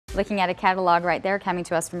Looking at a catalog right there coming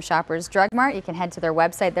to us from Shoppers Drug Mart. You can head to their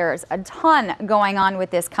website. There's a ton going on with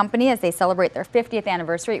this company as they celebrate their 50th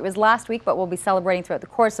anniversary. It was last week, but we'll be celebrating throughout the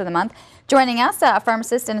course of the month. Joining us, a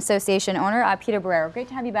pharmacist and association owner, Peter Barreiro. Great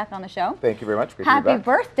to have you back on the show. Thank you very much. Great Happy to be back.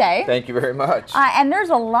 birthday. Thank you very much. And there's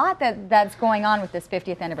a lot that's going on with this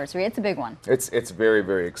 50th anniversary. It's a big one. It's very,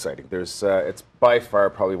 very exciting. It's by far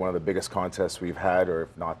probably one of the biggest contests we've had, or if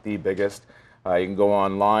not the biggest. You can go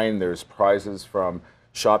online. There's prizes from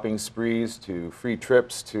shopping sprees to free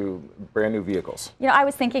trips to brand new vehicles. You know, I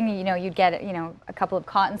was thinking, you'd get, a couple of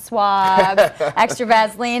cotton swabs, extra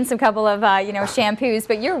Vaseline, some couple of, shampoos,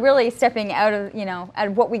 but you're really stepping out of, out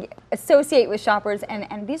of what we associate with Shoppers,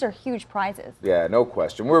 and these are huge prizes. Yeah, no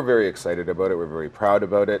question. We're very excited about it. We're very proud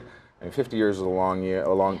about it. I mean, 50 years is a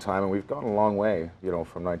long time, and we've gone a long way,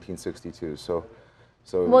 from 1962. So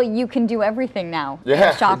well, you can do everything now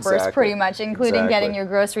yeah, in Shoppers, exactly. pretty much, including getting your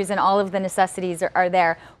groceries, and all of the necessities are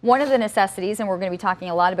there. One of the necessities, and we're going to be talking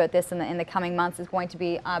a lot about this in the coming months, is going to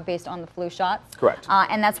be based on the flu shots. Correct.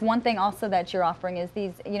 And that's one thing also that you're offering is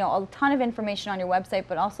these, a ton of information on your website,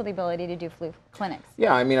 but also the ability to do flu clinics.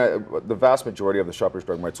 Yeah, I mean, the vast majority of the Shoppers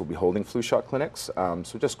Drug Marts will be holding flu shot clinics.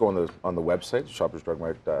 So just go on the website,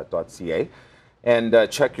 shoppersdrugmart.ca. and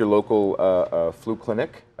check your local flu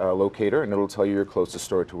clinic locator, and it'll tell you your closest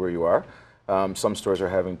store to where you are. Some stores are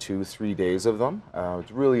having 2-3 days of them. It's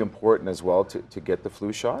really important as well to get the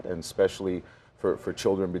flu shot, and especially for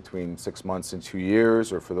children between 6 months and 2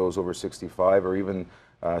 years, or for those over 65, or even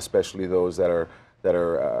especially those that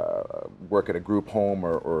work at a group home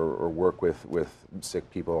or work with sick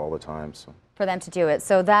people all the time. So. For them to do it.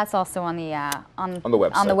 So that's also on the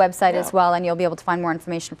website, as well, and you'll be able to find more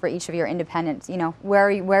information for each of your independents,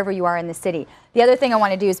 wherever you are in the city. The other thing I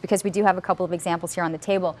want to do is, because we do have a couple of examples here on the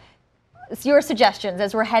table, it's your suggestions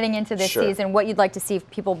as we're heading into this season, what you'd like to see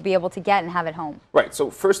people be able to get and have at home. Right.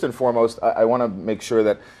 So first and foremost, I want to make sure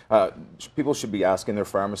that people should be asking their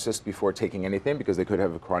pharmacist before taking anything, because they could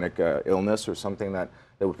have a chronic illness or something that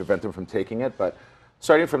would prevent them from taking it. But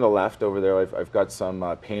starting from the left over there, I've got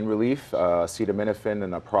some pain relief, acetaminophen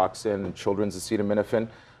and naproxen, and children's acetaminophen.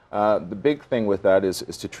 The big thing with that is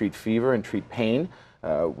to treat fever and treat pain.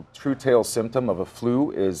 True tail symptom of a flu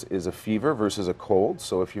is a fever versus a cold.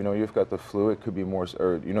 So if you've got the flu, it could be more,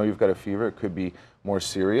 or you've got a fever, it could be more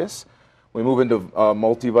serious. We move into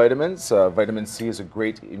multivitamins. Vitamin C is a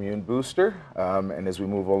great immune booster, and as we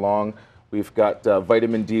move along, we've got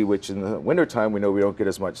vitamin D, which in the wintertime we know we don't get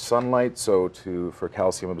as much sunlight, so for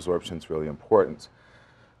calcium absorption it's really important.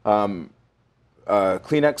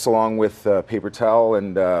 Kleenex along with paper towel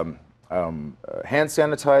and hand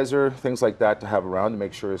sanitizer, things like that to have around to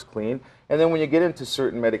make sure it's clean. And then when you get into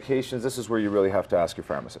certain medications, this is where you really have to ask your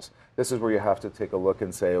pharmacist. This is where you have to take a look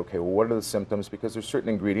and say, okay, well, what are the symptoms? Because there's certain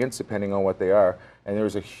ingredients, depending on what they are, and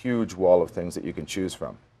there's a huge wall of things that you can choose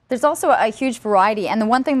from. There's also a huge variety, and the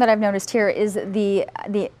one thing that I've noticed here is the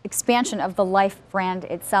expansion of the Life brand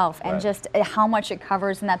itself, and just how much it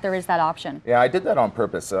covers, and that there is that option. Yeah, I did that on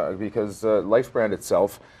purpose because Life brand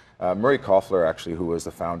itself, Murray Koffler, actually, who was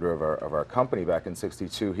the founder of our company back in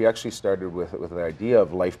 '62, he actually started with the idea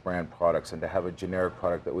of Life brand products, and to have a generic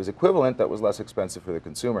product that was equivalent, that was less expensive for the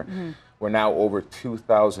consumer. We're now over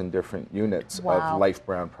 2,000 different units of Life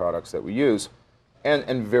brand products that we use.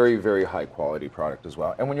 And very, very high quality product as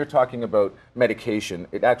well. And when you're talking about medication,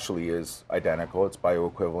 it actually is identical. It's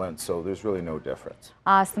bioequivalent, so there's really no difference.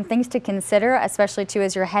 Some things to consider, especially too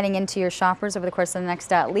as you're heading into your Shoppers over the course of the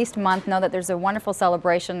next at least month. Know that there's a wonderful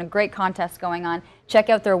celebration, a great contest going on.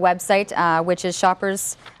 Check out their website, which is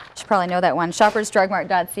Shoppers. You should probably know that one.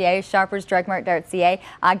 ShoppersDrugMart.ca, ShoppersDrugMart.ca.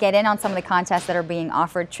 Get in on some of the contests that are being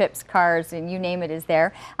offered. Trips, cars, and you name it is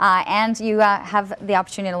there. And you have the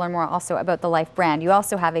opportunity to learn more also about the Life brand. You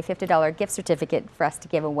also have a $50 gift certificate for us to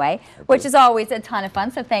give away, which is always a ton of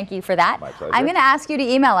fun, so thank you for that. My pleasure. I'm going to ask you to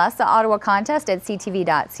email us at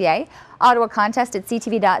ottawacontest@ctv.ca.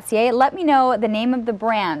 ottawacontest@ctv.ca. Let me know the name of the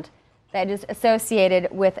brand that is associated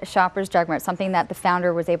with Shoppers Drug Mart, something that the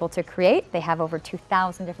founder was able to create. They have over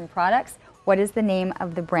 2,000 different products. What is the name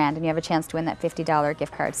of the brand? And you have a chance to win that $50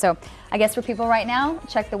 gift card. So I guess for people right now,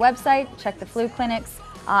 check the website, check the flu clinics,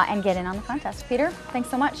 and get in on the contest. Peter, thanks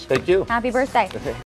so much. Thank you. Happy birthday.